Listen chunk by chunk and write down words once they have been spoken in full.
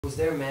Was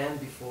there man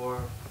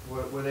before,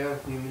 were there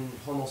human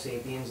Homo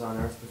sapiens on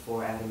Earth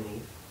before Adam and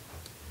Eve?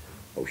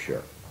 Oh,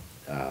 sure.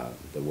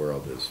 The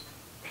world is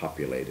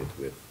populated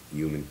with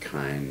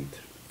humankind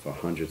for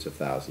hundreds of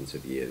thousands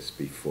of years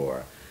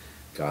before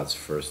God's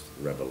first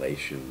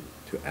revelation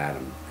to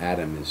Adam.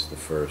 Adam is the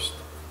first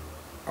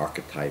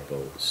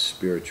archetypal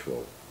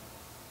spiritual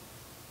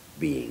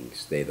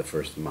beings. They're the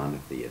first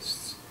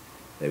monotheists.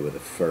 They were the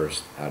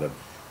first out of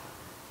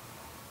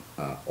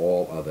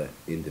all other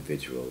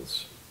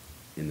individuals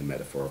in the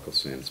metaphorical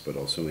sense, but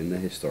also in the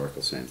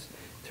historical sense,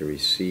 to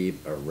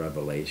receive a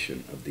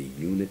revelation of the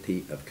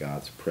unity of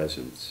God's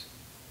presence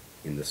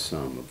in the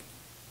sum of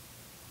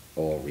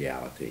all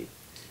reality.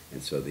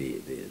 And so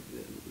the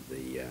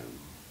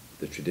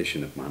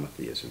tradition of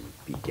monotheism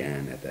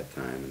began at that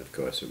time, and of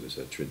course it was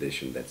a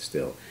tradition that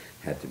still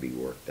had to be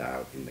worked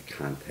out in the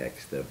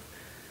context of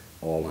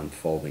all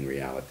unfolding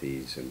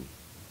realities,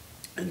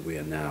 and we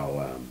are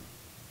now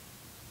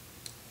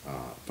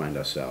find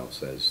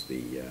ourselves as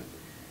the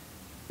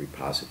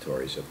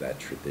repositories of that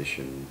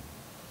tradition,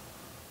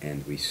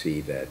 and we see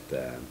that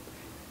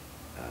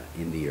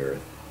in the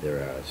earth there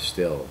are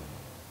still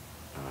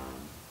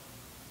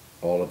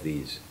all of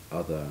these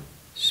other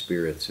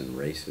spirits and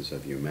races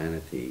of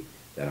humanity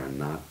that are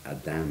not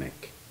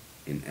Adamic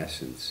in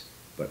essence,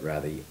 but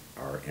rather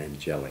are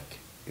angelic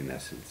in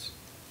essence.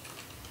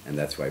 And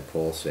that's why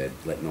Paul said,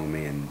 let no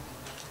man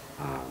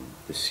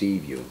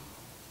deceive you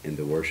in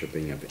the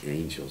worshiping of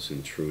angels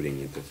intruding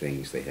into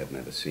things they have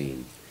never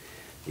seen.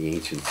 The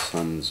ancient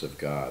sons of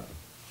God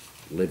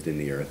lived in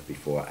the earth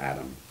before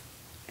Adam,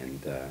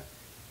 and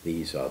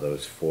these are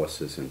those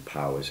forces and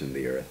powers in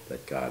the earth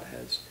that God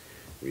has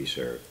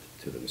reserved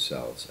to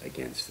themselves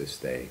against this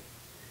day.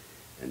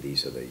 And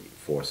these are the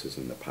forces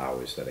and the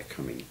powers that are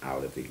coming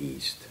out of the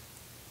east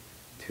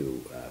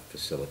to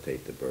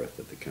facilitate the birth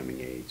of the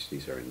coming age.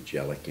 These are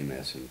angelic in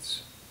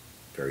essence,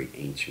 very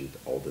ancient,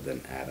 older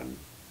than Adam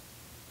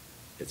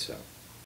itself.